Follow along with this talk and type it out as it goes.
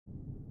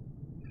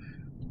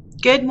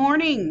Good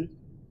morning.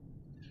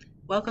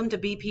 Welcome to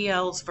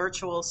BPL's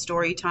virtual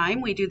story time.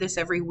 We do this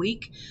every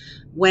week,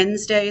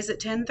 Wednesdays at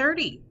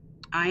 10:30.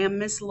 I am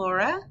Miss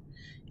Laura,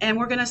 and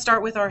we're going to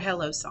start with our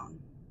hello song.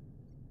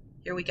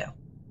 Here we go.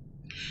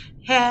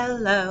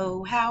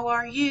 Hello, how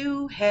are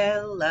you?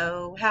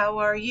 Hello, how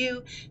are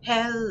you?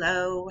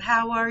 Hello,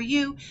 how are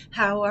you?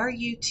 How are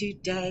you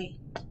today?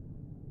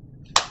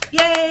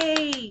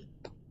 Yay!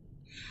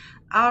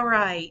 All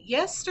right,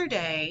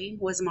 yesterday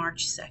was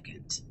March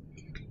 2nd.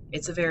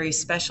 It's a very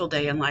special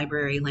day in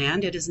library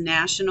land. It is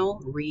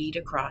National Read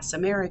Across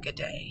America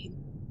Day.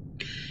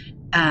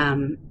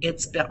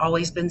 It's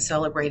always been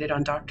celebrated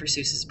on Dr.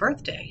 Seuss's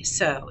birthday.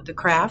 So the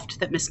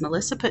craft that Miss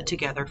Melissa put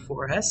together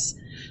for us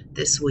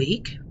this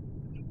week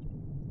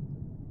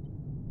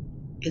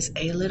is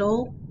a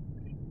little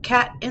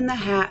cat in the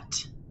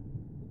hat,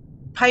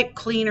 pipe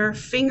cleaner,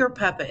 finger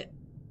puppet.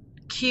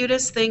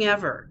 Cutest thing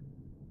ever.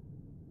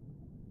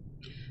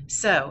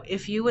 So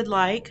if you would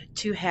like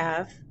to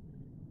have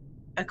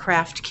a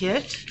craft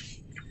kit,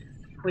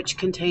 which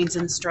contains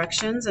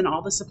instructions and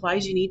all the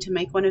supplies you need to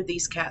make one of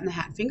these cat in the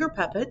hat finger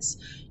puppets,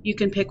 you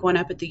can pick one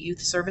up at the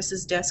youth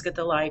services desk at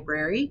the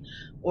library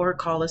or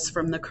call us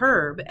from the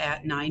curb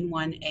at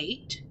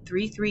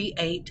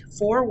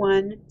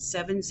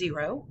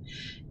 918-338-4170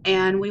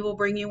 and we will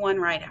bring you one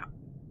right out.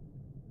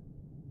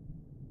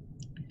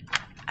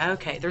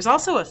 Okay, there's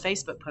also a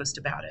Facebook post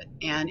about it,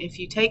 and if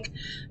you take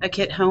a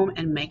kit home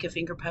and make a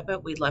finger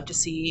puppet, we'd love to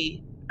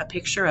see a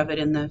picture of it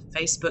in the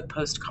Facebook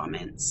post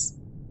comments.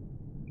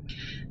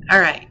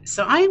 All right,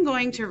 so I am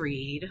going to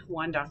read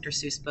one Dr.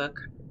 Seuss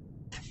book.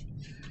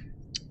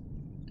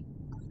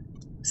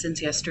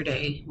 Since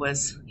yesterday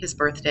was his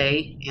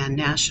birthday and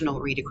National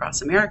Read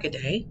Across America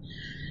Day,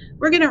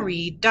 we're going to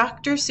read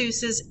Dr.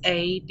 Seuss's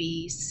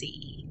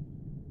ABC.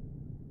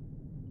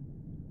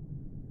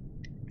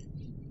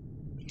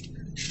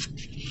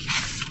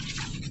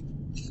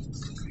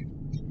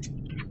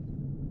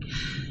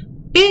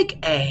 Big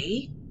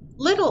A,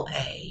 little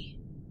a.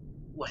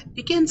 What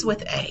begins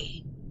with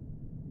A?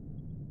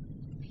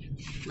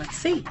 Let's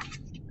see.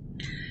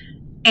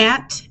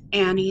 Aunt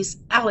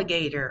Annie's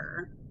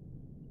alligator.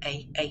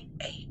 A.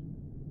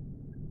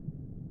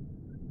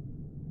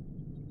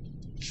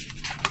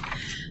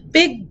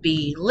 Big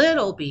B,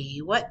 little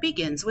b. What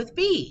begins with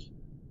B?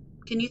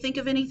 Can you think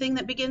of anything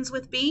that begins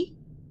with B?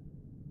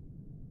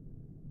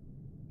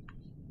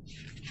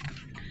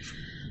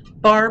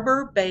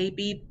 Barber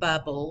baby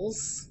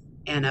bubbles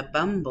and a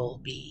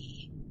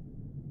bumblebee.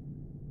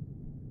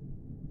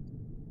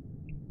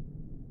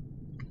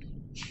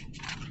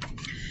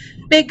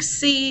 Big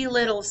C,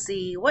 little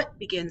c. What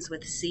begins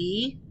with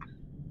C?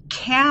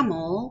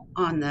 Camel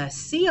on the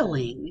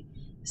ceiling.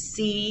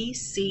 C.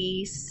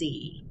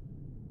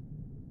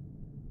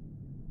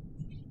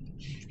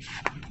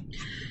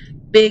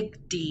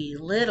 Big D,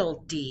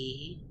 little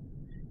d.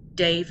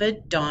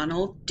 David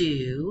Donald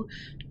Do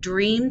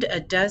dreamed a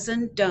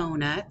dozen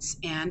donuts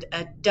and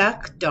a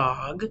duck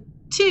dog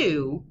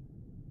too.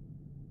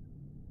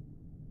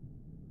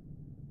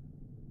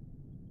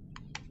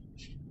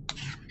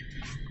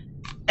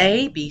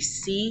 A, B,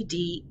 C,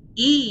 D,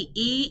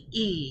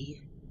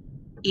 E.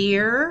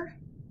 Ear,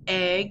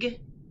 egg,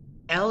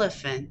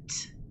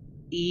 elephant.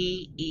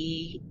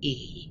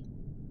 E.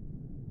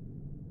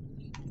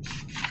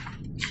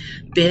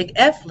 Big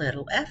F,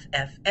 little f.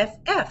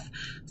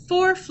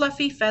 4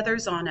 fluffy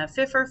feathers on a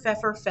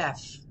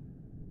feff.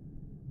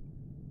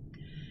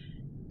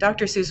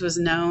 Dr. Seuss was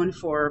known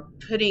for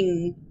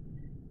putting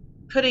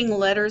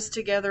letters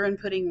together and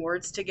putting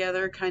words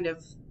together kind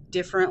of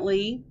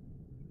differently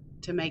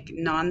to make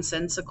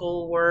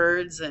nonsensical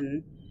words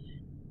and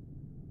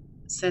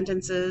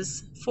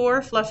sentences.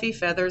 4 fluffy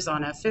feathers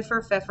on a feff.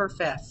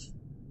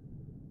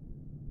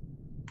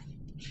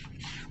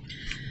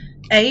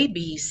 A,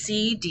 B,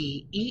 C,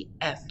 D, E,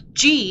 F,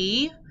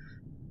 G.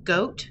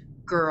 Goat,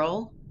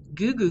 girl,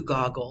 goo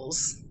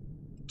goggles.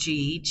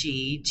 G.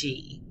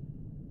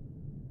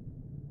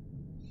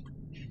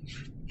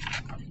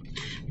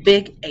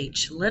 Big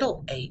H,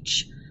 little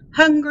h.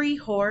 Hungry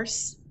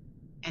horse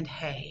and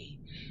hay.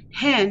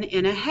 Hen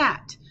in a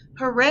hat.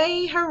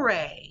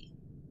 Hooray.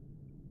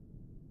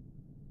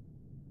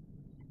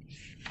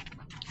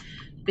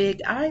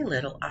 Big I,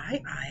 little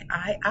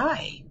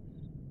I.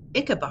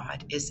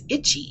 Ichabod is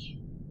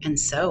itchy, and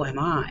so am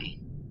I.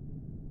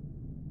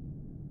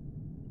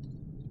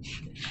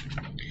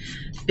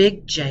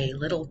 Big J,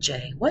 little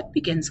j. What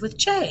begins with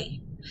J?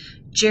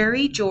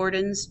 Jerry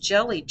Jordan's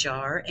jelly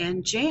jar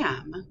and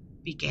jam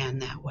begin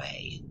that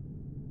way.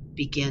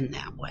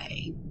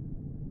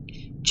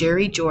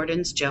 Jerry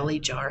Jordan's jelly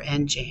jar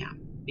and jam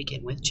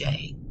begin with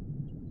J.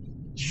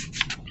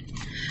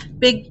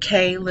 Big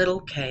K,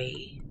 little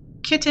k.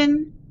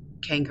 Kitten,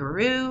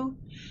 kangaroo,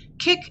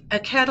 kick a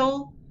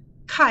kettle,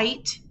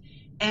 kite,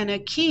 and a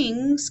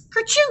king's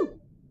kerchoo.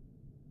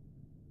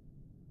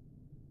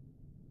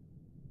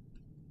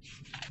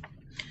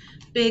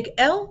 Big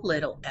L,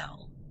 little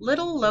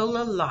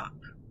Lola Lop.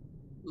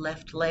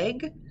 Left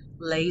leg,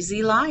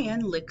 lazy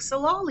lion licks a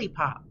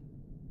lollipop.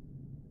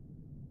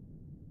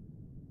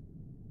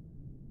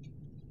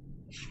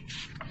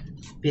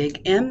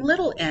 Big M,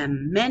 little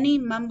m, many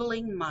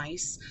mumbling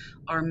mice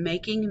are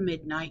making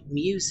midnight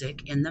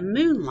music in the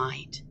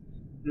moonlight.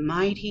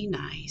 Mighty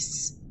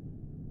nice.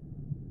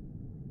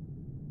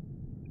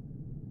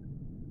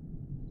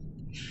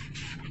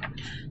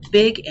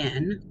 Big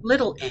N,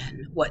 little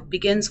n, what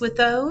begins with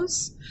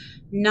those?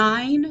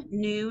 9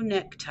 new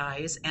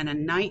neckties and a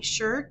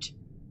nightshirt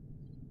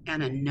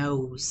and a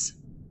nose.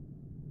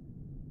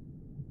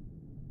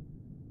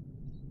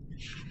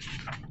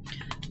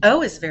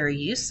 O is very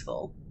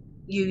useful.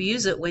 You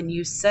use it when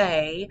you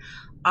say,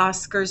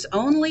 Oscar's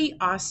only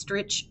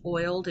ostrich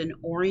oiled an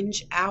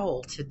orange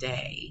owl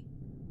today.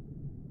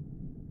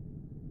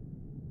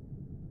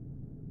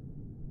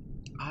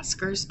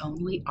 Oscar's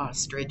only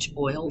ostrich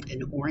oiled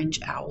an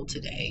orange owl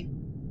today.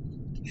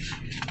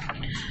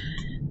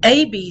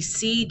 A, B,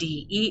 C,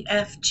 D, E,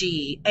 F,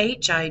 G,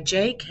 H, I,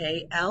 J,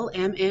 K, L,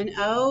 M, N,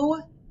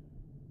 O,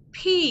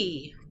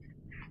 P.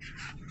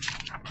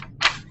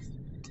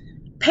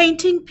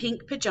 Painting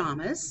pink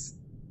pajamas.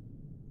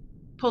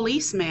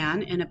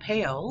 Policeman in a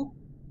pail.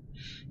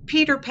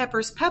 Peter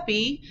Pepper's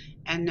puppy,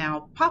 and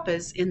now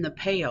Papa's in the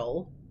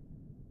pail.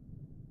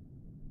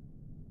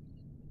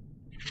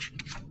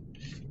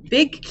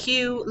 Big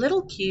Q,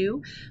 little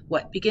q,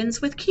 what begins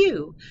with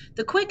Q?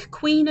 The quick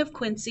queen of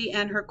Quincy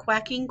and her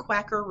quacking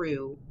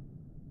quackaroo.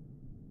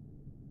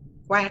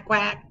 Quack,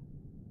 quack.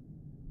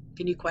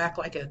 Can you quack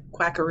like a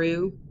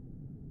quackaroo?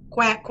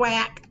 Quack,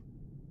 quack.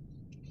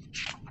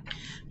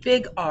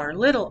 Big R,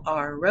 little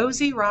r,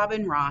 Rosie,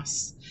 Robin,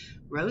 Ross.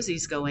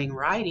 Rosie's going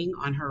riding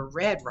on her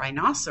red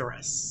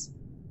rhinoceros.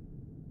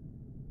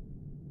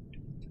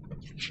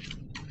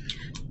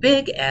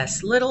 Big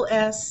S, little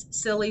s,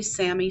 silly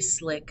Sammy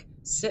Slick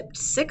sipped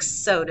 6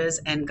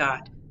 sodas and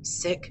got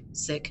sick,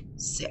 sick,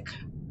 sick.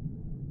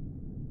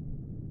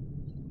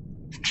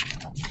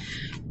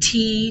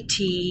 T,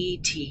 T,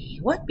 T.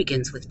 What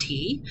begins with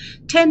T?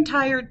 10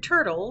 tired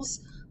turtles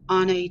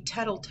on a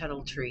tettle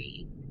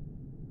tree.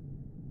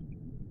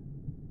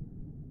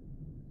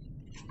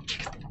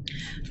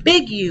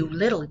 Big U,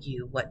 little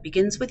u. What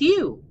begins with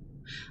U?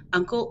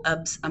 Uncle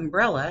Ub's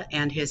umbrella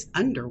and his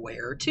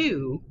underwear,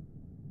 too.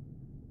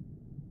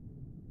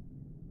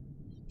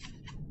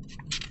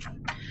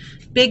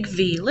 Big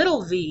V,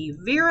 little v.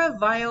 Vera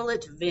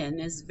Violet Vin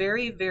is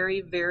very,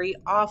 very, very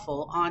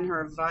awful on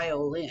her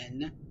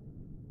violin.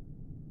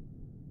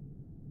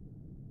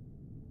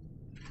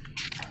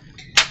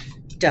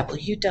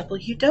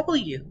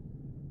 WWW.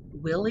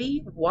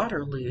 Willie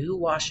Waterloo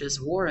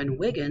washes Warren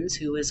Wiggins,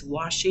 who is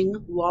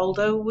washing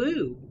Waldo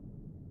Woo.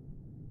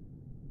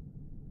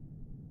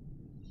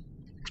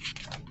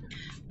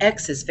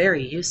 X is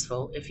very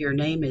useful if your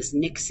name is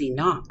Nixie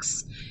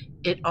Knox.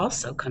 It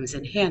also comes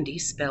in handy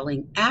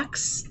spelling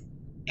axe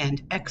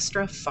and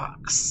extra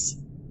fox.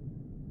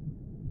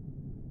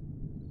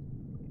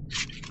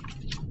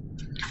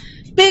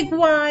 Big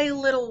Y,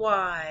 little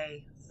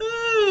y.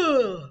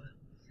 Ooh,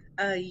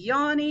 a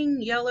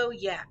yawning yellow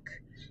yak.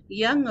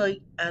 Young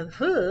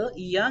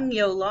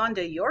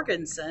Yolanda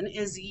Jorgensen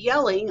is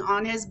yelling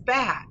on his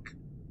back.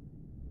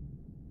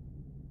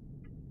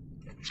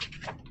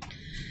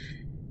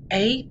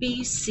 A,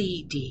 B,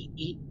 C, D,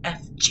 E,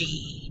 F,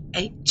 G,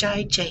 H,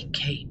 I, J,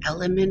 K,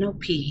 L, M, N, O,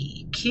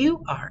 P,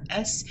 Q, R,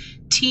 S,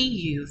 T,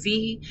 U,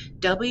 V,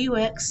 W,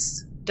 X,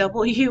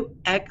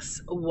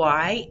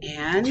 Y,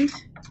 and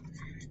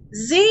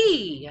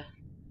Z.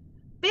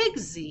 Big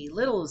Z,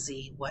 little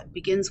z. What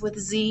begins with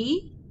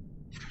Z?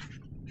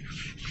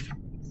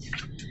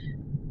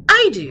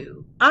 I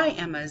do. I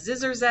am a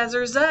zizzer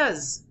zazzer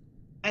zuzz,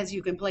 as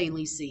you can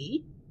plainly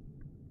see.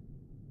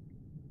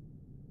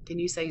 Can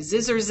you say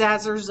zizzer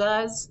zazzer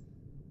zuzz?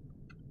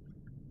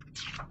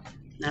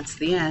 That's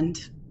the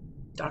end.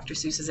 Dr.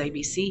 Seuss's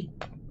ABC.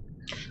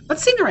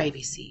 Let's sing our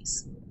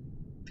ABCs.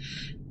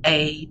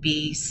 A,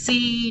 B,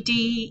 C,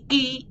 D,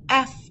 E,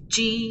 F,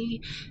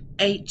 G,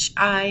 H,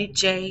 I,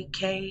 J,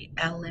 K,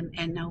 L, M,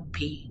 N, O,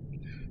 P,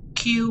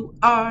 Q,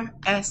 R,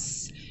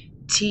 S,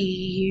 T,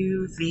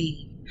 U,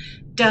 V,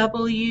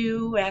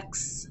 W,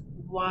 X,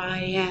 Y,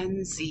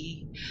 and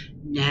Z.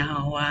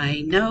 Now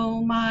I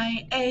know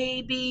my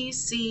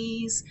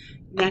ABCs.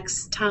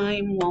 Next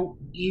time, won't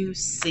you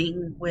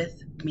sing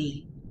with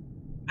me?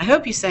 I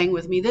hope you sang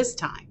with me this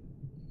time.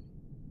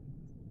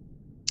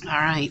 All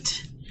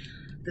right.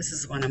 This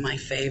is one of my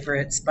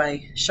favorites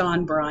by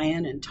Sean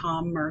Bryan and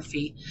Tom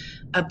Murphy.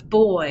 A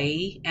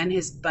boy and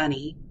his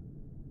bunny.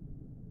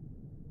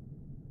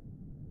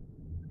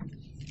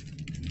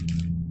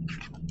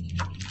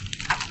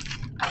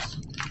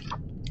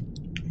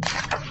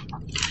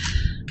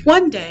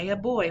 One day, a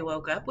boy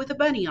woke up with a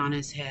bunny on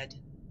his head.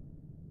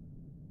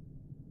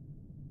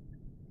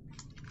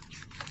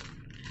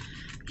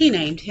 He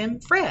named him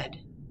Fred,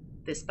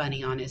 this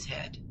bunny on his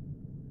head.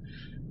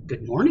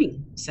 Good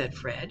morning, said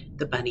Fred,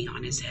 the bunny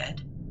on his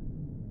head.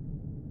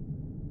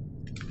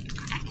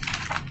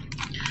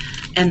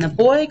 And the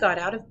boy got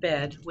out of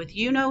bed with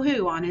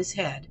you-know-who on his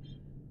head.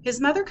 His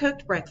mother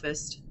cooked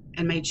breakfast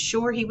and made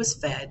sure he was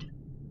fed.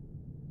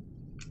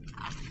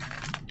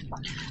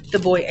 The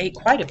boy ate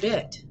quite a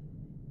bit.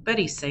 but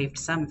he saved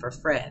some for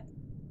Fred.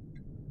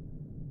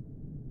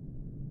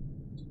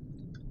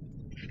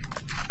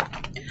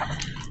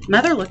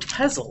 Mother looked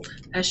puzzled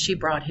as she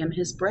brought him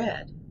his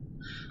bread.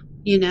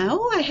 You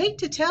know, I hate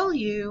to tell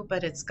you,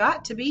 but it's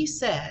got to be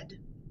said.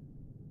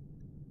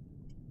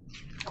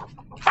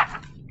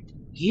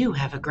 You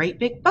have a great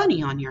big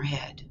bunny on your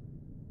head.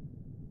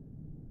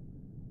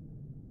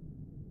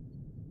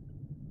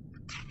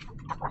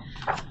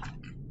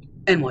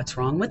 And what's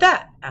wrong with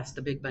that? Asked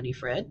the big bunny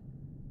Fred.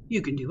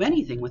 You can do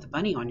anything with a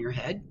bunny on your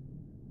head.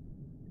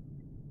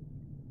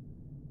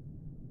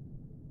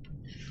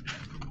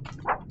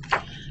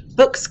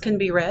 Books can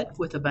be read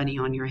with a bunny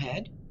on your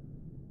head.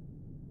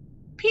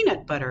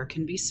 Peanut butter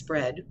can be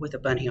spread with a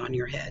bunny on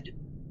your head.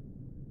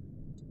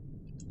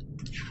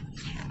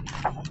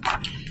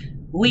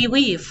 Oui,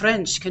 oui,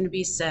 French can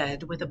be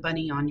said with a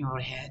bunny on your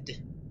head.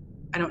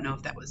 I don't know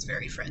if that was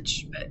very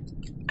French, but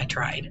I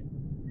tried.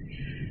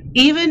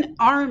 Even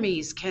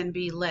armies can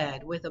be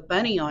led with a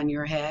bunny on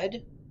your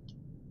head.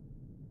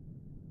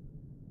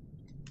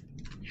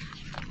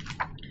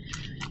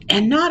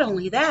 And not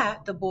only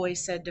that, the boy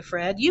said to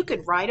Fred, you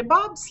could ride a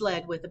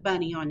bobsled with a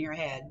bunny on your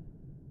head.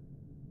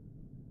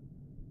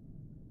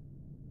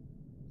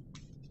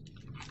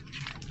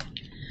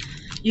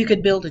 You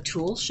could build a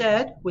tool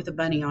shed with a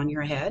bunny on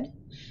your head.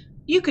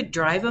 You could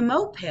drive a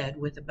moped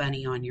with a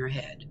bunny on your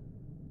head.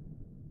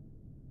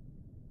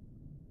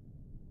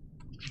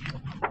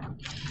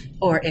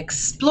 Or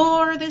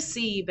explore the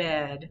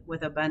seabed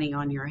with a bunny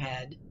on your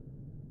head.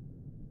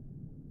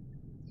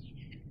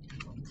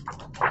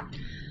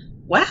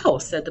 Wow,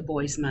 said the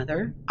boy's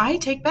mother. I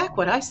take back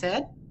what I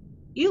said.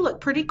 You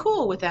look pretty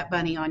cool with that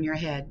bunny on your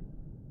head.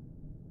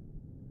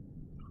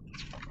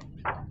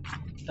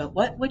 But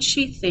what would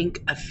she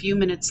think a few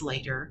minutes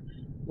later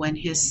when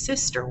his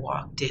sister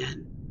walked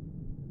in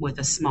with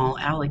a small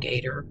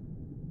alligator?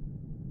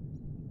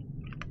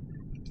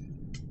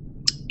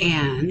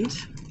 And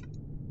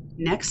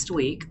next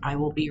week I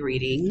will be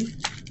reading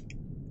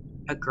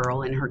A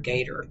Girl and Her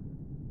Gator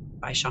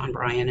by Sean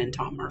Bryan and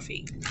Tom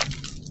Murphy.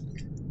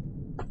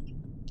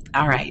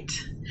 All right,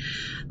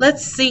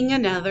 let's sing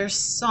another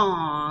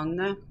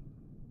song.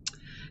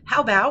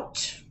 How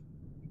about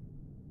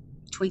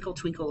Twinkle,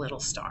 Twinkle, Little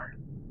Star?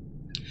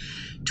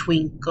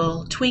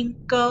 Twinkle,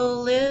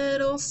 twinkle,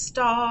 little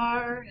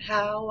star,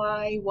 how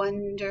I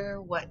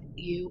wonder what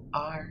you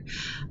are.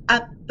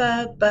 Up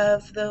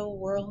above the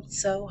world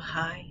so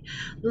high,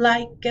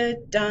 like a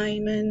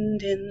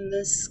diamond in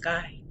the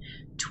sky.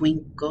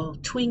 Twinkle,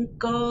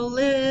 twinkle,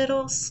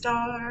 little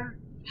star,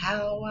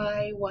 how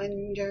I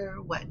wonder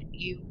what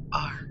you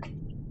are.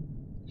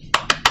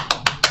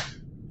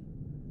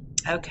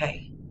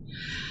 Okay,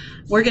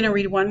 we're going to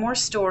read one more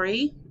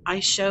story. I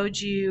showed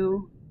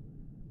you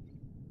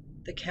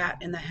the Cat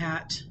in the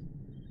Hat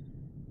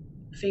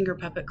finger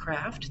puppet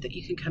craft that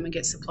you can come and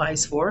get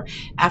supplies for.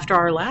 After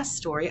our last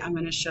story, I'm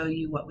going to show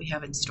you what we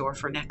have in store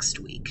for next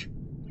week.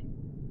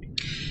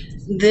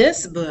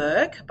 This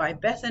book by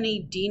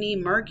Bethany Dini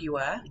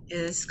Murgua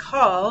is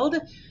called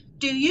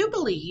Do You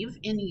Believe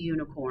in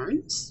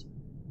Unicorns?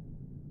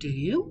 Do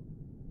you?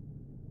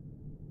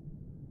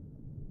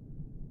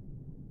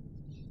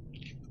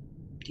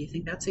 Do you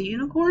think that's a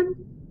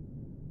unicorn?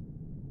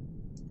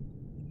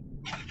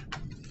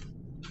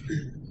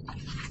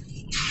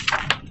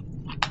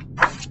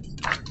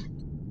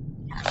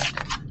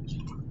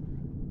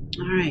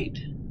 All right.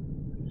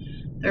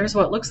 There's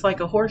what looks like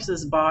a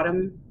horse's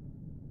bottom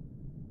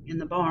in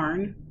the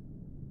barn.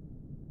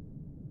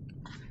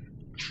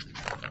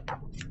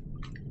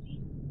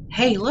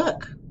 Hey,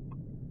 look.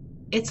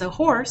 It's a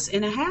horse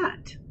in a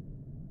hat.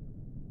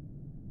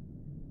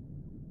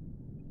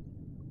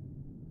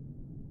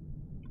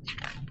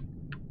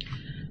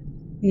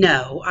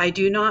 No, I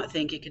do not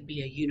think it could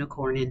be a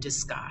unicorn in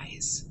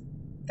disguise.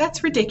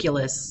 That's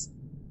ridiculous.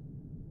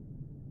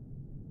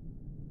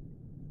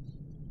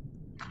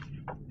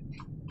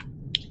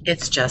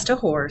 It's just a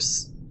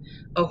horse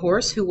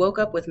who woke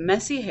up with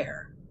messy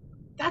hair.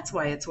 That's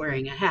why it's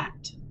wearing a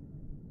hat.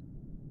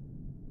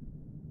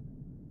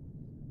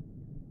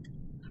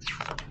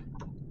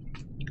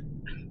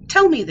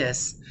 Tell me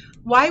this,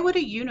 why would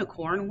a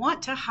unicorn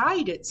want to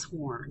hide its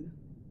horn?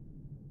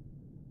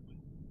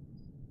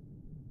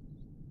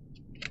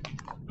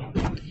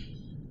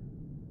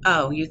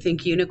 Oh, you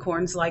think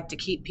unicorns like to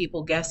keep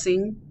people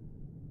guessing?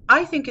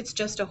 I think it's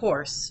just a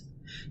horse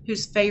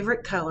whose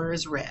favorite color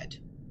is red.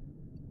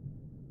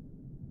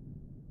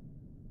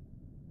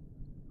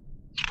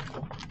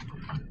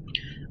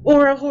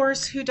 Or a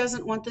horse who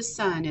doesn't want the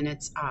sun in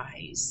its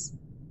eyes.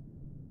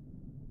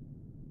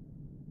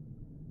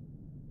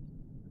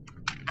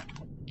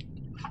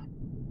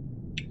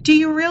 Do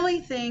you really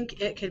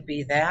think it could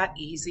be that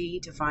easy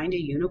to find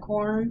a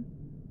unicorn?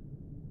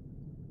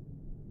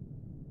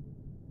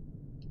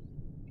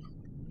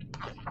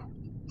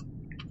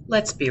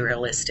 Let's be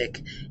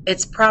realistic.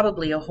 It's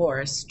probably a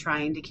horse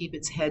trying to keep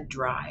its head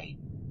dry.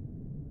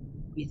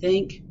 You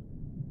think?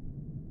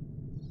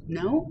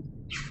 No?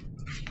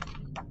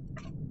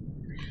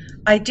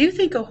 I do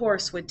think a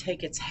horse would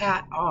take its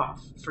hat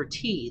off for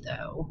tea,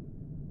 though.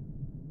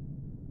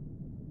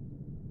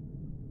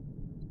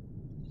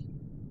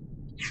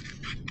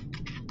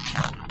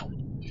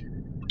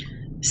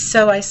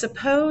 So I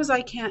suppose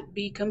I can't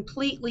be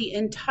completely,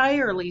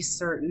 entirely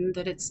certain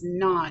that it's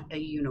not a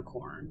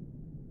unicorn.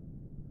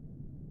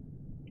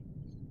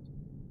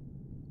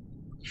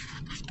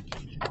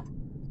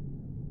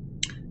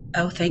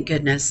 Oh, thank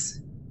goodness.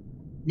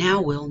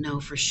 Now we'll know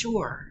for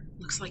sure.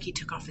 Looks like he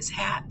took off his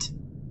hat.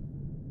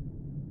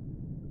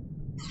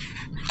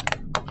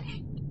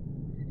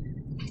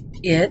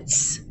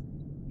 It's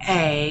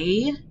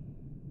a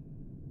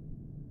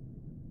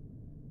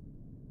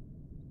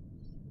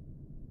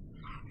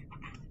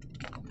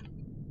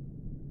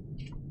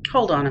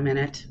hold on a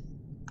minute.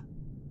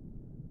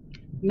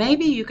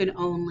 Maybe you can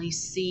only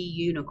see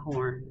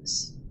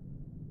unicorns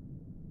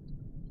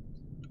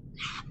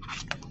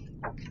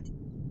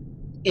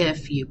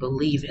if you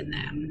believe in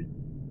them.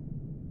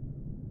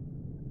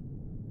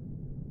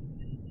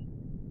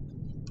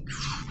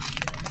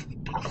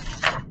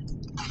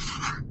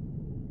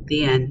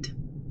 The end.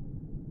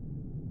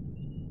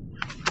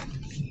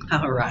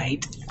 All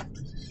right.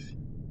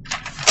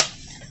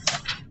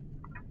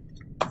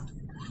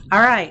 All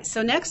right,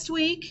 so next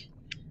week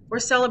we're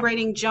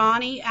celebrating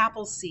Johnny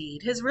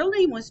Appleseed. His real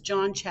name was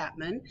John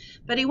Chapman,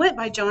 but he went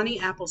by Johnny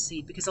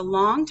Appleseed because a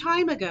long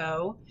time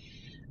ago,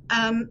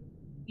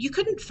 you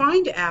couldn't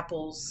find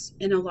apples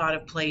in a lot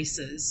of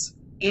places.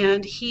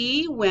 And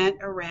he went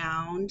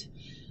around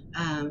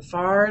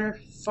far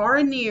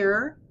and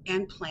near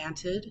and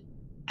planted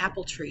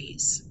apple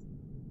trees.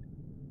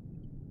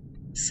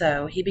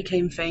 So he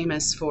became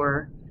famous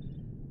for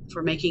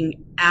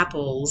making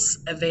apples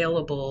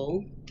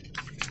available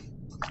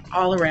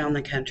all around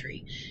the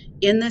country.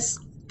 In this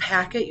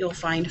packet, you'll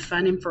find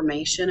fun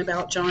information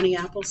about Johnny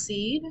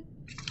Appleseed.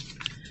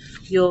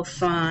 You'll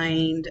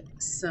find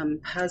some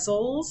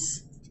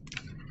puzzles,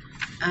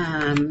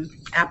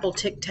 apple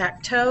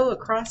tic-tac-toe, a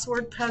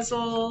crossword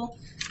puzzle,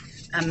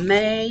 a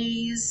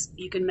maze.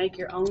 You can make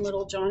your own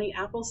little Johnny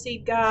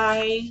Appleseed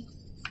guy.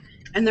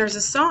 And there's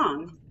a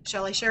song.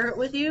 Shall I share it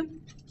with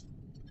you?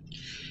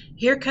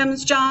 Here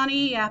comes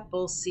Johnny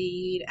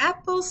Appleseed.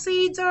 Apple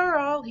seeds are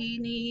all he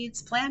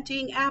needs,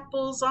 planting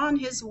apples on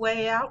his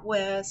way out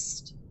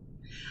west.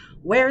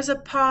 Wears a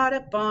pot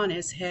up on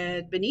his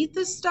head, beneath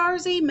the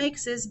stars he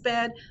makes his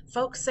bed.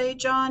 Folks say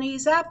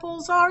Johnny's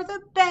apples are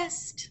the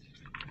best.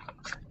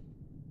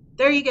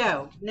 There you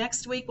go.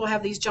 Next week we'll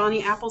have these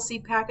Johnny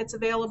Appleseed packets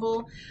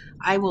available.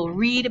 I will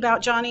read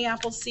about Johnny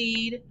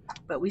Appleseed,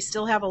 but we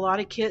still have a lot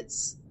of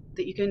kits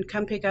that you can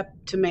come pick up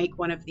to make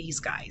one of these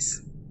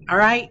guys. All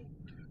right?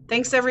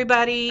 Thanks,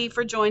 everybody,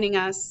 for joining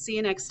us. See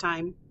you next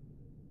time.